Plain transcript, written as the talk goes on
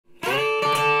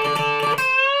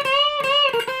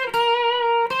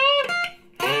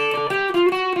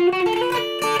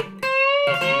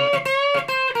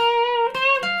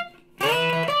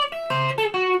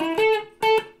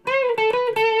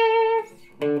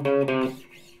In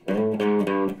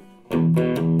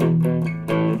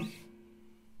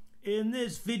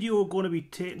this video we're going to be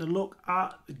taking a look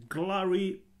at the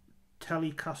Glarry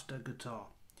Telecaster guitar.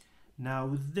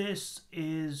 Now this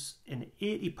is an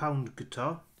 £80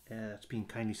 guitar. It's been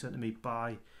kindly sent to me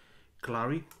by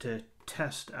Glarry to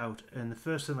test out, and the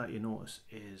first thing that you notice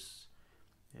is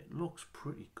it looks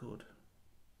pretty good,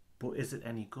 but is it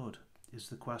any good is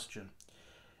the question.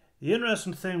 The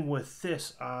interesting thing with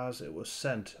this, as it was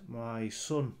sent, my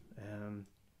son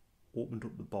opened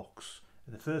up the box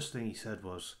and the first thing he said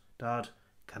was, "Dad,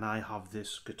 can I have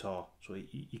this guitar?" So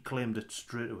he claimed it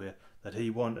straight away that he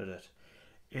wanted it,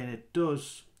 and it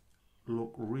does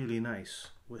look really nice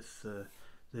with the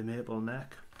maple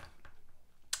neck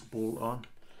bolt on,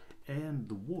 and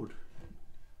the wood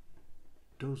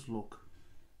does look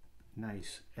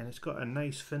nice, and it's got a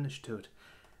nice finish to it.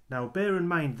 Now bear in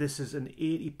mind this is an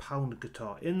 £80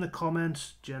 guitar. In the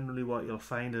comments generally what you'll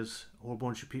find is a whole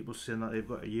bunch of people saying that they've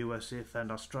got a USA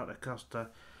Fender Stratocaster.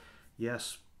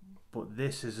 Yes, but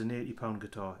this is an £80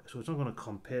 guitar, so it's not going to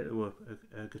compare to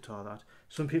a guitar that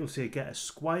some people say get a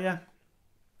Squire.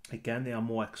 Again, they are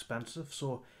more expensive,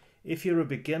 so if you're a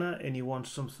beginner and you want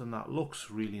something that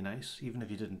looks really nice, even if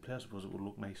you didn't play, I suppose it would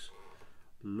look nice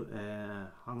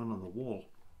hanging on the wall,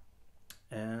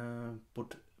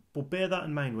 but bear that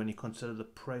in mind when you consider the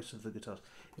price of the guitars.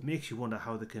 It makes you wonder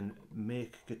how they can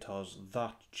make guitars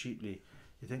that cheaply.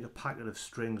 You think a packet of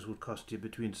strings would cost you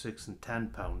between £6 and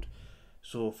 £10,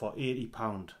 so for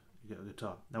 £80 you get a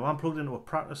guitar. Now I'm plugged into a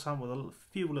practice amp with a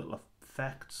few little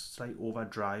effects, slight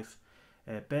overdrive.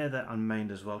 Bear that in mind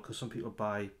as well, because some people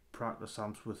buy practice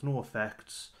amps with no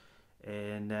effects,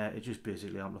 and it just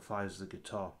basically amplifies the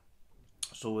guitar.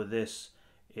 So with this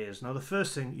is, now the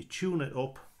first thing, you tune it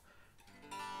up.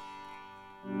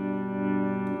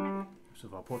 So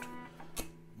if I put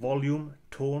volume,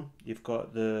 tone, you've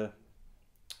got the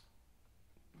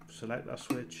selector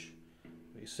switch,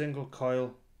 your single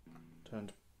coil,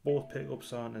 turns both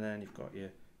pickups on, and then you've got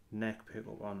your neck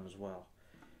pickup on as well.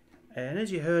 And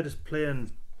as you heard, it's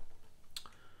playing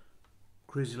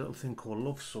crazy little thing called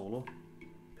Love Solo.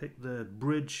 Pick the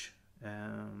bridge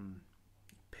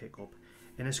pickup,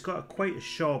 and it's got quite a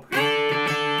sharp.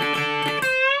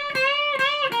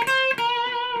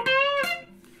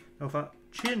 Now if I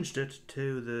changed it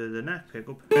to the neck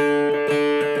pickup,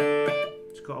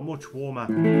 it's got a much warmer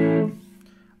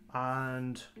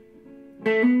and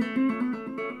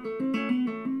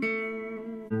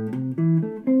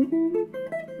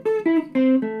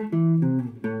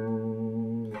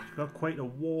it's got quite a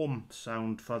warm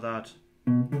sound for that.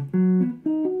 Them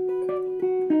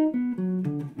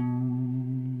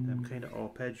kind of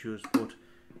arpeggios, but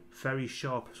very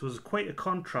sharp. So there's quite a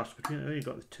contrast between it. You've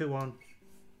got the two on.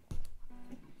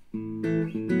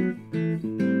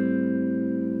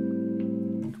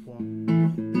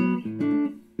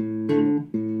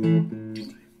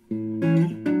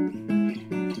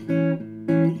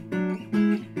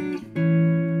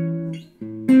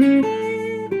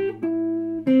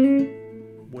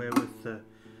 Where with the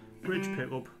bridge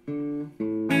pickup,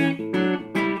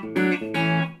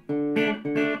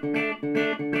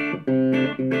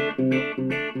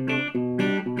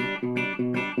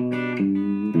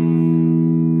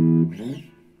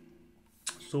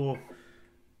 so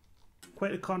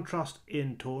quite a contrast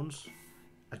in tones.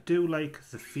 I do like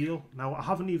the feel. Now I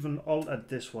haven't even altered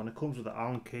this one. It comes with the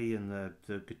Allen key and the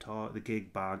guitar, the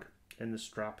gig bag, and the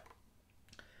strap,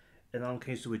 and Allen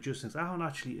keys to adjust things. I haven't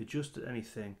actually adjusted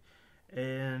anything,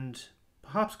 and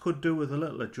perhaps could do with a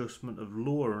little adjustment of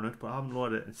lowering it, but I haven't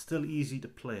lowered it. It's still easy to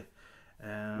play.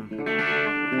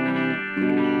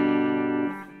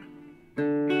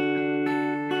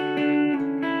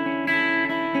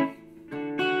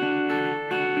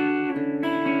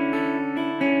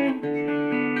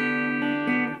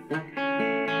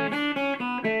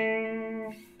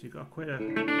 So you've got quite a,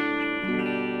 and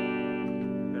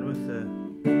with the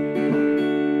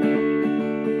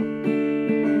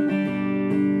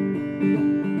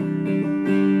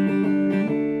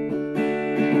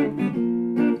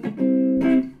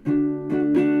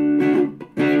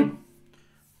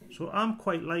so I'm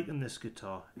quite liking this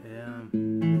guitar.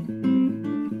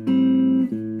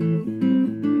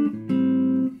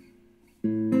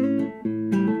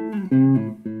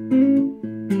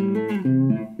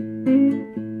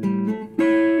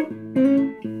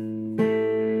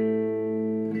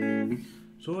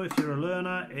 So if you're a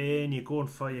learner and you're going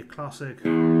for your classic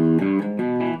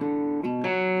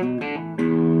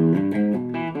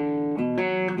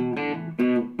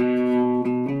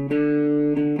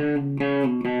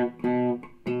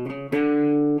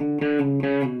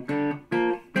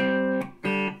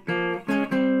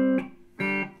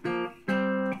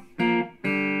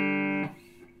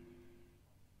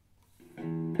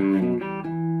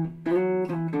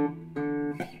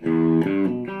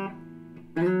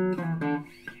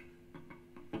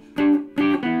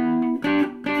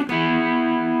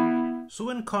So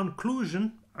in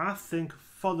conclusion, I think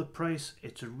for the price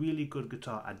it's a really good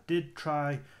guitar. I did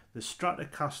try the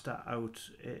Telecaster out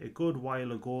a good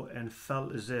while ago and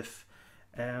felt as if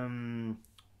it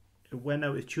went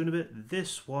out of tune a bit.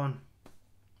 This one,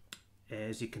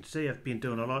 as you can see, I've been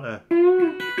doing a lot of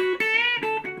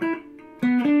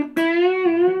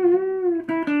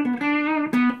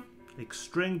like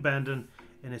string bending,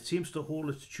 and it seems to hold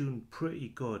its tune pretty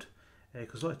good.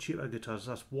 Because a lot of cheaper guitars,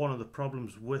 that's one of the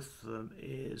problems with them,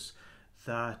 is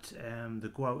that they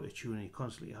go out of tune and you're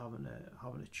constantly having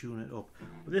to tune it up.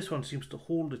 But this one seems to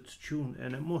hold its tune,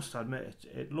 and I must admit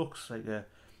it looks like a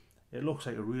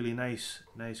really nice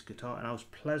guitar, and I was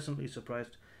pleasantly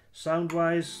surprised. Sound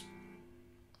wise,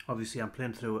 obviously I'm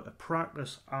playing through a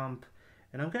practice amp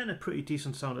and I'm getting a pretty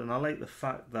decent sound, and I like the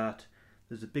fact that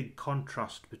there's a big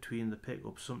contrast between the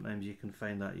pickups. Sometimes you can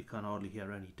find that you can't hardly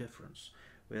hear any difference.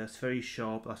 That's very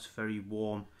sharp, that's very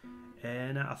warm,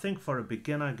 and I think for a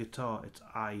beginner guitar it's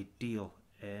ideal.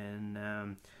 And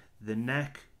the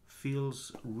neck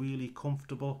feels really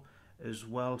comfortable as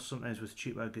well. Sometimes with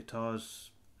cheaper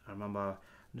guitars, I remember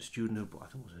a student who bought, I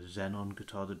think it was a Xenon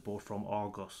guitar that bought from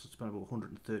Argos. It spent about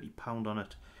 £130 on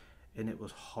it, and it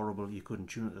was horrible. You couldn't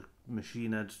tune it. The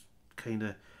machine had kind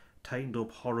of tightened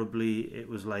up horribly. It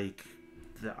was like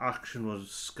the action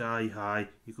was sky high.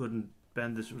 You couldn't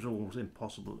bend this. It was almost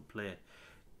impossible to play.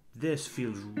 This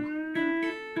feels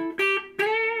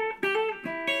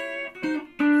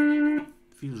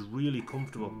really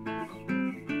comfortable,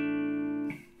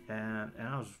 and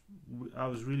I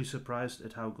was really surprised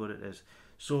at how good it is.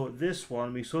 So this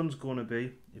one, my son's going to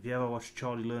be, if you ever watch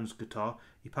Charlie Learns Guitar,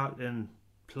 he packed in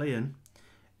playing,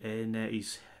 and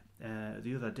he's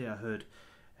the other day I heard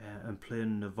him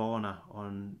playing Nirvana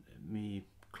on me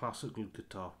classical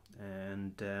guitar,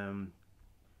 and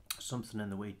something in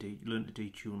the way learn to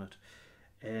detune it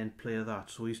and play that.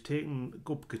 So he's taking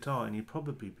up guitar, and he'll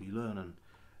probably be learning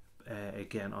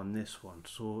again on this one.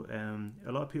 So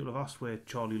a lot of people have asked where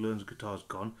Charlie Learns Guitar's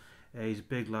gone. He's a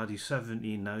big lad, he's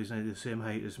 17 now, he's now the same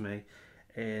height as me,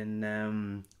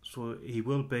 and so he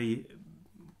will be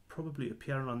probably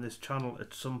appearing on this channel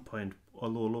at some point,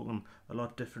 although looking a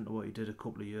lot different to what he did a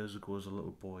couple of years ago as a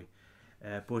little boy.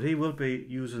 But he will be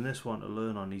using this one to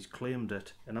learn on. He's claimed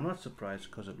it, and I'm not surprised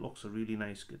because it looks a really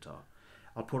nice guitar.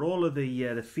 I'll put all of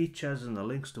the features and the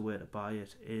links to where to buy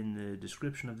it in the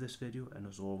description of this video, and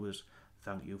as always,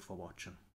 thank you for watching.